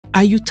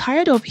Are you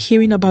tired of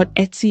hearing about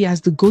Etsy as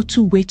the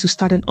go-to way to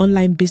start an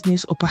online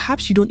business, or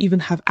perhaps you don't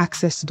even have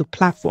access to the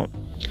platform?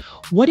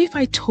 What if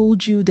I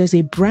told you there's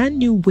a brand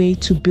new way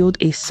to build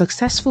a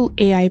successful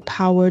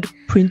AI-powered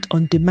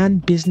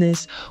print-on-demand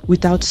business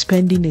without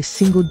spending a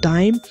single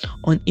dime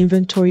on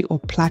inventory or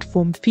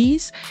platform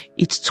fees?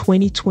 It's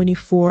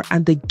 2024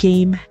 and the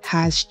game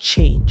has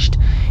changed.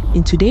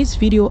 In today's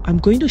video, I'm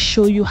going to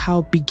show you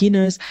how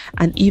beginners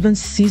and even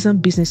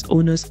seasoned business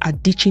owners are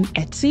ditching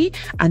Etsy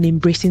and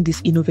embracing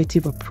this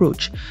innovative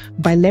approach.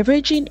 By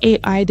leveraging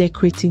AI, they're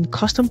creating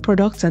custom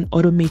products and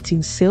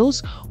automating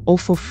sales, all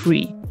for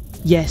free.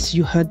 Yes,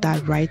 you heard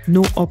that right.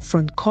 No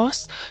upfront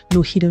costs,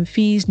 no hidden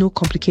fees, no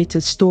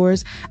complicated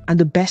stores, and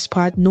the best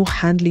part, no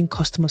handling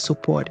customer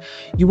support.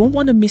 You won't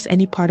want to miss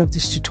any part of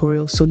this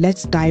tutorial, so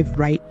let's dive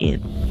right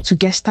in. To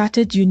get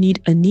started, you need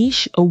a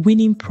niche, a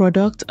winning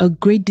product, a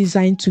great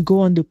design to go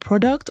on the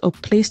product, a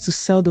place to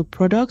sell the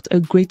product, a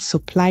great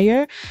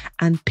supplier,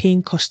 and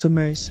paying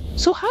customers.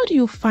 So how do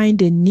you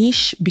find a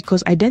niche?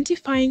 Because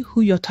identifying who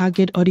your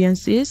target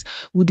audience is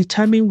will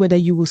determine whether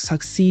you will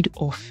succeed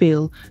or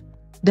fail.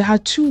 There are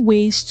two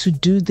ways to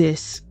do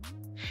this.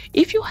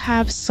 If you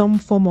have some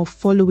form of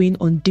following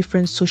on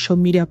different social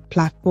media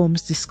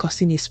platforms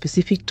discussing a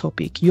specific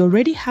topic, you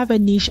already have a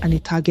niche and a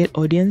target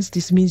audience.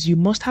 This means you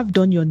must have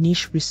done your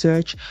niche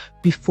research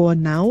before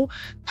now.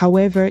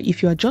 However,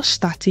 if you are just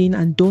starting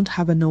and don't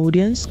have an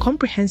audience,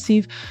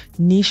 comprehensive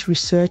niche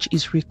research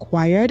is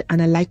required,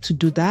 and I like to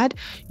do that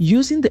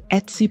using the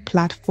Etsy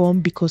platform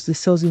because the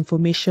sales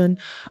information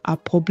are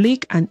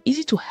public and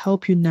easy to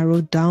help you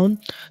narrow down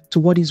to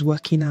what is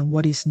working and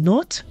what is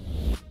not.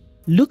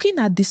 Looking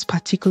at this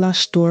particular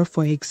store,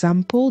 for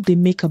example, they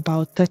make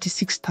about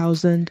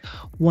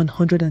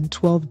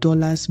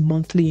 $36,112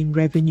 monthly in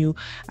revenue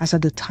as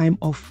at the time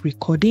of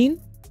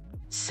recording,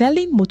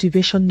 selling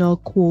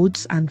motivational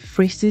quotes and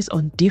phrases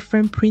on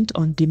different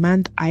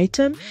print-on-demand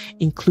items,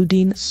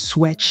 including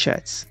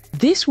sweatshirts.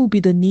 This will be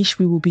the niche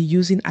we will be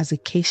using as a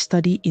case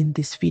study in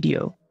this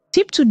video.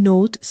 Tip to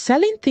note,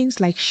 selling things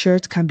like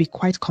shirts can be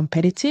quite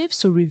competitive,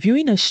 so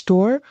reviewing a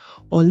store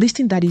or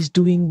listing that is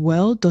doing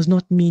well does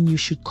not mean you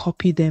should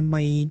copy them,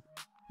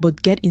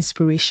 but get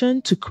inspiration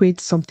to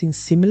create something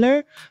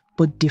similar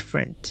but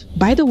different.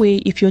 By the way,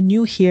 if you're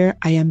new here,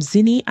 I am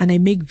Zini and I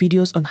make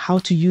videos on how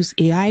to use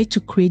AI to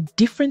create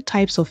different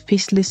types of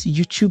faceless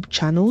YouTube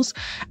channels,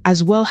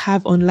 as well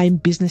have online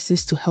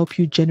businesses to help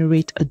you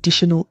generate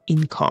additional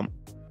income.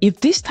 If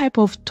this type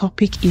of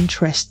topic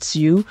interests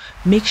you,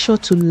 make sure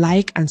to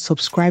like and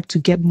subscribe to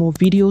get more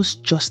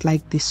videos just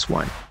like this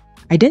one.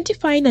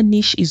 Identifying a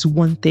niche is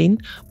one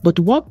thing, but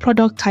what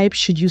product type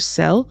should you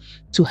sell?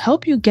 To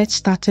help you get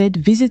started,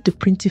 visit the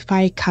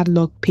Printify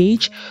catalog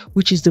page,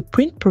 which is the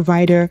print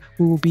provider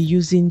we will be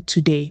using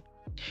today.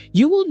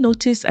 You will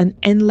notice an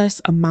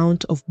endless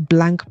amount of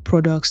blank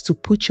products to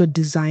put your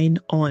design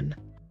on.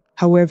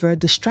 However,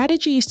 the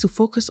strategy is to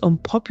focus on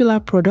popular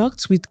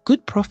products with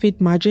good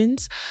profit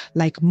margins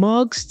like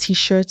mugs,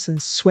 t-shirts, and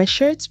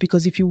sweatshirts,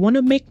 because if you want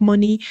to make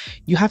money,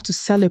 you have to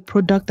sell a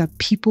product that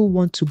people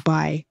want to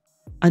buy.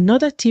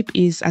 Another tip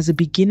is, as a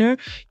beginner,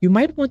 you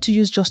might want to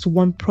use just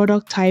one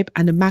product type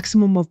and a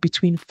maximum of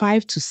between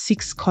 5 to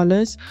 6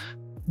 colors.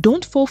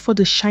 Don't fall for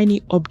the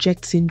shiny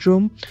object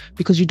syndrome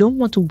because you don't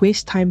want to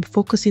waste time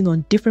focusing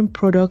on different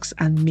products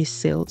and miss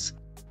sales.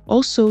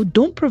 Also,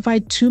 don't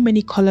provide too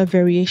many color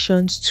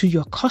variations to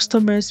your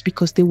customers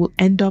because they will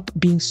end up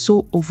being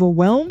so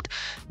overwhelmed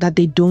that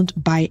they don't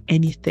buy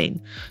anything.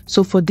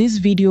 So for this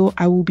video,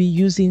 I will be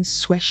using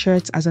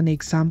sweatshirts as an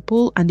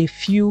example and a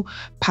few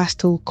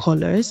pastel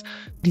colors.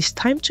 It's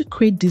time to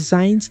create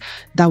designs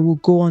that will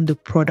go on the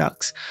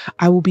products.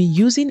 I will be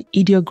using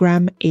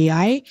Ideogram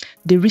AI.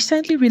 They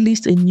recently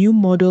released a new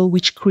model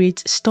which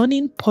creates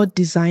stunning pod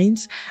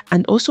designs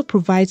and also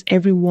provides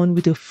everyone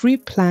with a free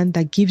plan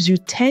that gives you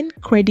 10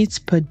 credits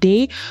per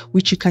day,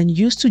 which you can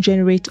use to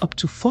generate up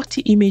to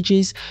 40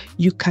 images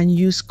you can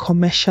use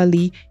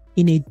commercially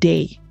in a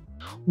day.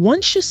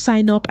 Once you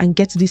sign up and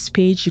get to this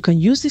page, you can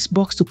use this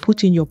box to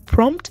put in your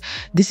prompt.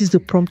 This is the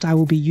prompt I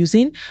will be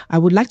using. I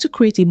would like to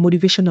create a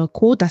motivational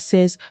quote that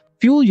says,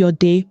 "Fuel your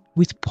day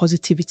with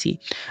positivity."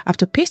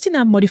 After pasting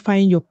and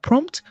modifying your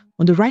prompt,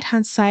 on the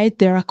right-hand side,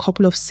 there are a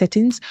couple of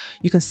settings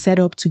you can set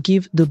up to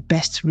give the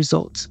best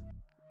results.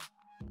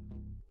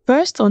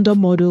 First, under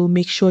model,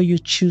 make sure you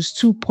choose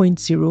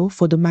 2.0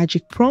 for the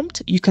magic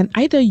prompt. You can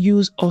either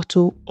use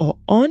auto or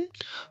on.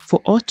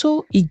 For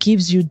auto, it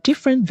gives you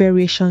different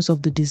variations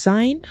of the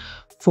design.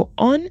 For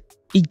on,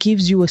 it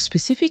gives you a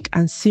specific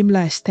and similar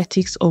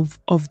aesthetics of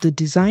the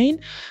design.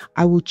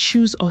 I will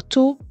choose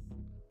auto.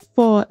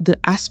 For the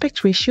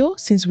aspect ratio,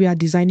 since we are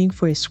designing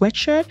for a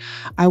sweatshirt,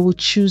 I will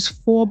choose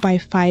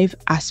 4:5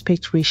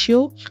 aspect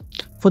ratio.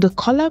 For the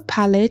color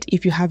palette,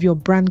 if you have your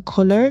brand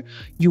color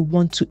you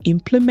want to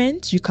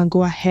implement, you can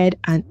go ahead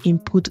and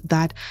input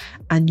that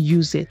and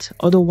use it.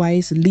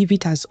 Otherwise, leave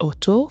it as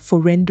auto.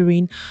 For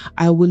rendering,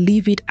 I will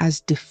leave it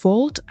as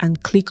default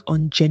and click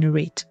on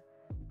generate.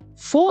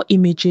 4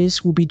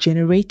 images will be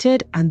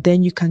generated and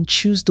then you can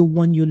choose the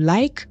one you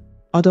like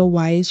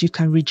Otherwise, you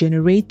can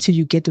regenerate till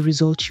you get the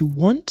result you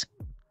want.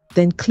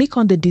 Then click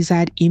on the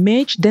desired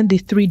image, then the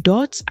three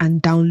dots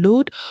and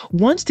download.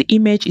 Once the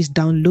image is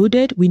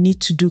downloaded, we need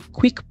to do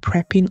quick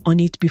prepping on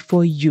it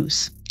before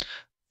use.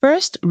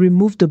 First,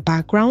 remove the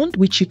background,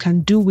 which you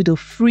can do with a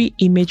free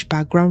image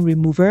background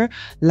remover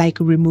like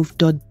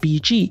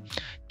remove.bg.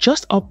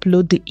 Just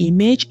upload the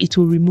image, it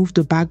will remove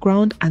the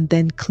background, and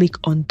then click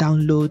on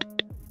download.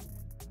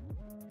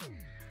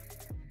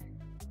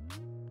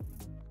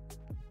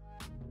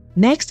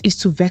 Next is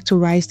to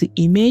vectorize the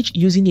image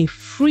using a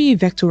free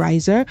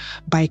vectorizer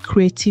by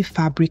Creative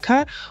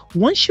Fabrica.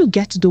 Once you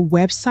get to the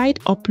website,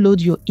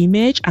 upload your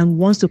image, and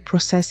once the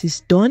process is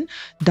done,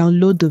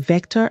 download the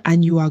vector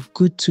and you are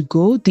good to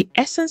go. The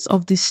essence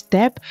of this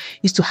step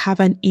is to have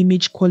an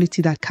image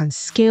quality that can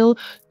scale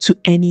to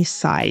any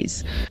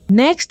size.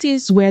 Next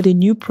is where the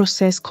new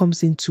process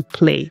comes into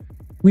play.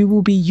 We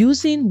will be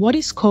using what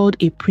is called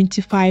a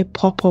Printify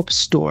pop-up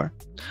store.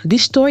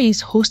 This store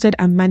is hosted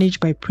and managed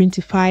by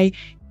Printify.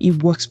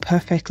 It works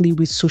perfectly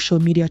with social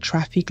media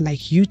traffic like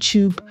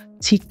YouTube,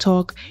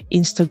 TikTok,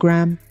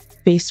 Instagram,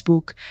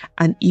 Facebook,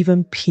 and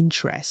even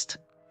Pinterest.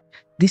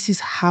 This is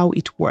how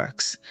it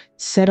works.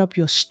 Set up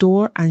your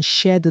store and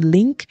share the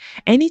link.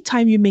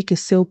 Anytime you make a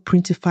sale,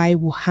 Printify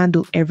will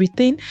handle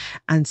everything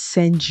and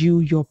send you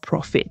your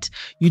profit.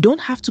 You don't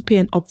have to pay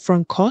an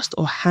upfront cost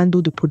or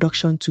handle the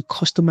production to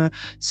customer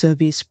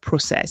service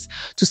process.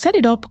 To set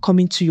it up, come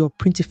into your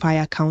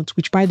Printify account,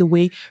 which, by the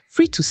way,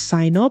 free to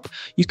sign up.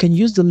 You can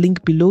use the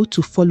link below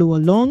to follow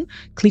along.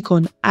 Click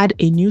on add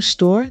a new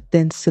store,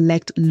 then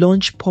select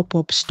launch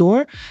pop-up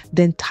store,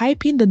 then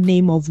type in the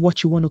name of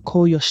what you want to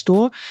call your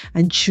store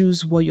and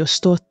choose what your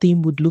store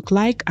theme would look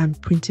like, and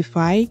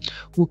Printify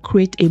will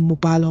create a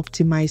mobile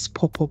optimized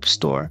pop-up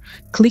store.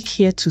 Click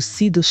here to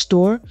see the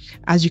store.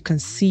 As you can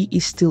see,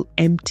 it's still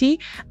empty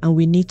and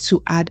we need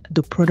to add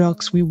the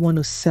products we want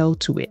to sell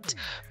to it.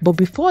 But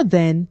before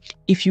then,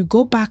 if you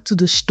go back to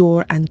the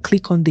store and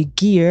click on the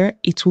gear,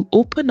 it will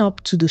open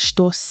up to the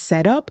store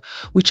setup,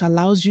 which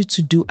allows you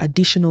to do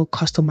additional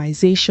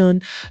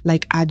customization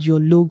like add your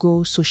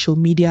logo, social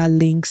media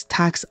links,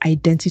 tax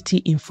identity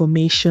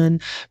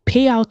information,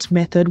 payout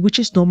method, which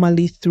is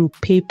normally through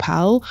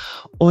PayPal,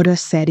 order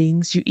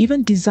settings. You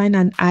even design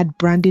and add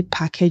branded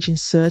package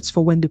inserts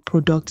for when the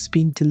product's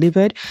being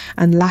delivered.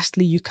 And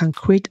lastly, you can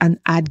create and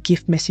add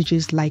gift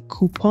messages like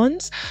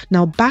coupons.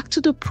 Now back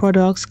to the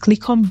products,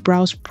 click on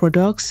browse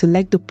products,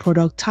 select the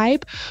product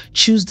type,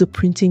 choose the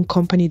printing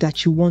company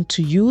that you want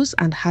to use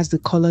and has the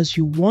colors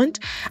you want,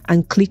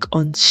 and click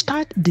on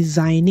start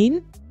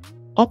designing.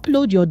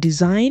 Upload your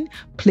design,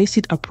 place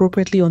it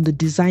appropriately on the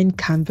design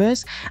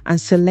canvas,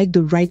 and select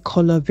the right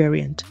color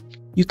variant.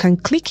 You can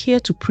click here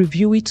to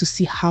preview it to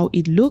see how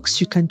it looks.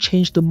 You can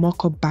change the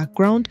mockup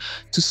background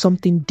to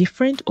something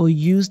different or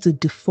use the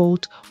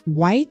default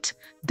white,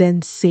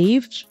 then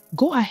save.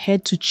 Go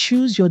ahead to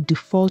choose your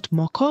default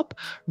mockup,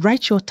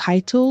 write your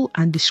title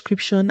and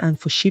description, and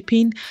for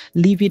shipping,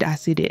 leave it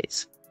as it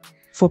is.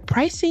 For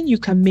pricing, you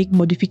can make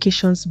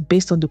modifications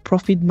based on the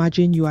profit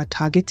margin you are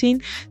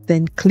targeting,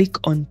 then click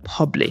on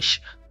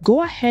Publish.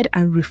 Go ahead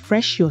and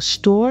refresh your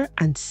store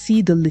and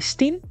see the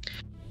listing.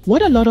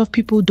 What a lot of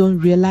people don't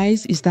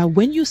realize is that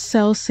when you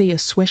sell, say, a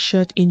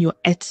sweatshirt in your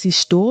Etsy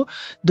store,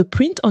 the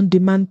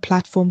print-on-demand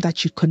platform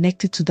that you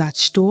connected to that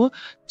store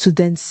to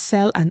then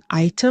sell an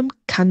item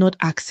cannot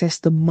access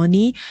the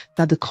money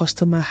that the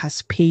customer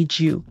has paid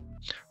you.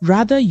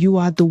 Rather, you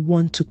are the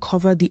one to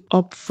cover the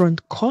upfront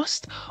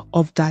cost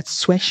of that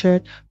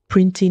sweatshirt,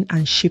 printing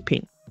and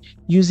shipping,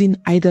 using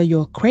either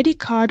your credit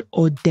card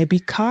or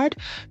debit card,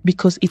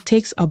 because it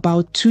takes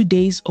about 2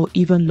 days or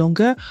even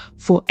longer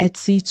for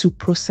Etsy to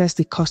process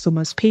the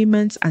customer's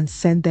payments and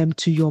send them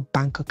to your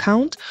bank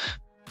account.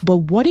 But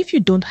what if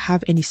you don't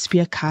have any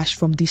spare cash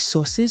from these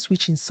sources,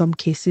 which in some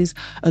cases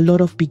a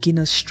lot of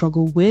beginners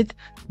struggle with?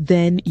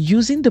 Then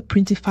using the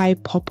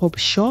Printify pop-up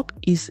shop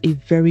is a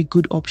very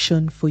good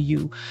option for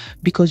you,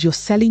 because you're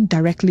selling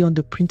directly on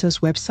the printer's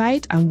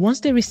website, and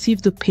once they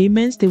receive the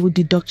payments, they will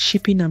deduct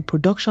shipping and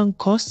production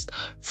costs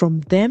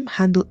from them,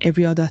 handle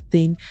every other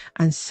thing,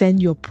 and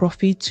send your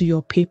profit to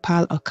your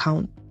PayPal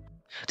account.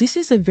 This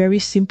is a very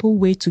simple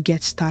way to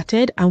get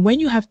started, and when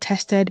you have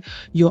tested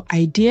your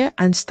idea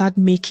and start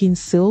making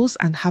sales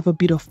and have a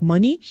bit of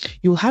money,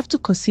 you'll have to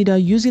consider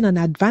using an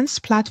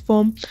advanced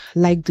platform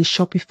like the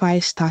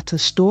Shopify Starter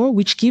Store,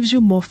 which gives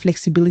you more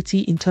flexibility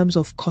in terms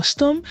of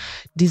custom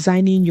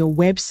designing your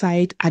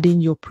website,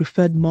 adding your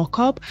preferred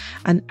mockup,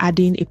 and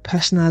adding a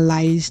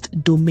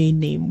personalized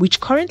domain name, which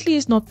currently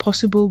is not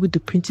possible with the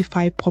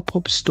Printify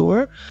pop-up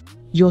store.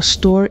 Your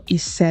store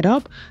is set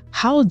up.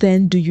 How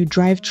then do you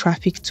drive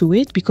traffic to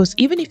it? Because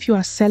even if you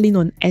are selling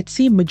on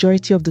Etsy,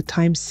 majority of the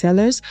time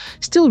sellers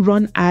still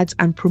run ads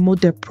and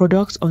promote their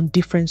products on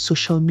different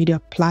social media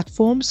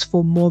platforms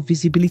for more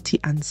visibility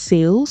and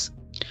sales.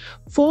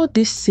 For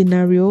this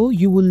scenario,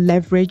 you will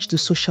leverage the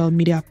social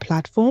media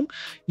platform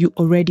you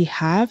already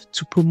have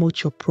to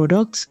promote your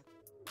products.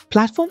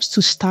 Platforms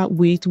to start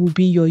with will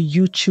be your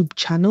YouTube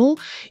channel,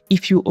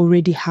 if you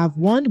already have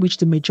one, which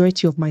the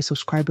majority of my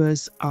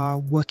subscribers are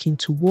working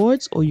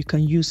towards, or you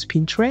can use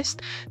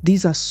Pinterest.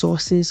 These are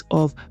sources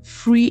of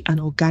free and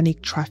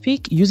organic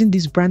traffic. Using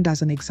this brand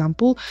as an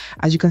example,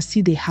 as you can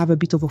see, they have a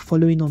bit of a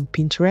following on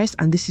Pinterest,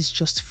 and this is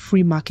just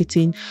free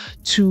marketing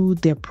to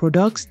their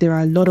products. There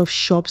are a lot of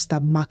shops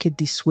that market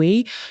this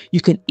way.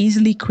 You can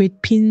easily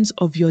create pins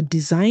of your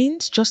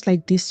designs just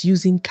like this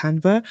using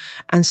Canva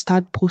and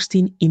start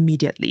posting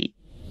immediately.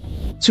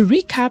 To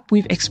recap,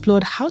 we've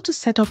explored how to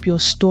set up your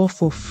store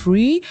for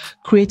free,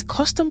 create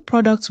custom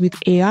products with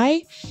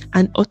AI,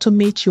 and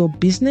automate your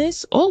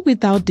business, all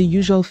without the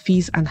usual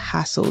fees and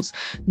hassles.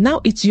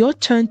 Now it's your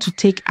turn to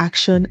take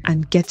action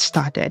and get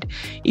started.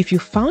 If you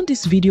found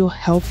this video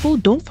helpful,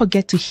 don't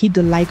forget to hit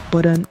the like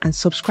button and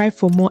subscribe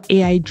for more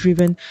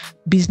AI-driven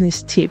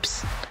business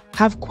tips.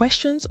 Have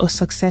questions or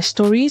success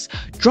stories?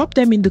 Drop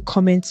them in the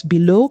comments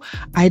below.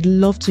 I'd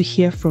love to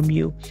hear from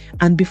you.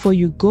 And before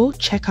you go,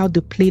 check out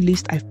the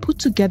playlist I've put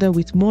together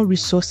with more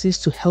resources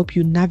to help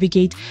you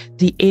navigate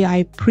the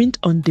AI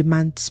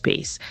print-on-demand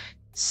space.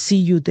 See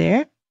you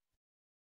there.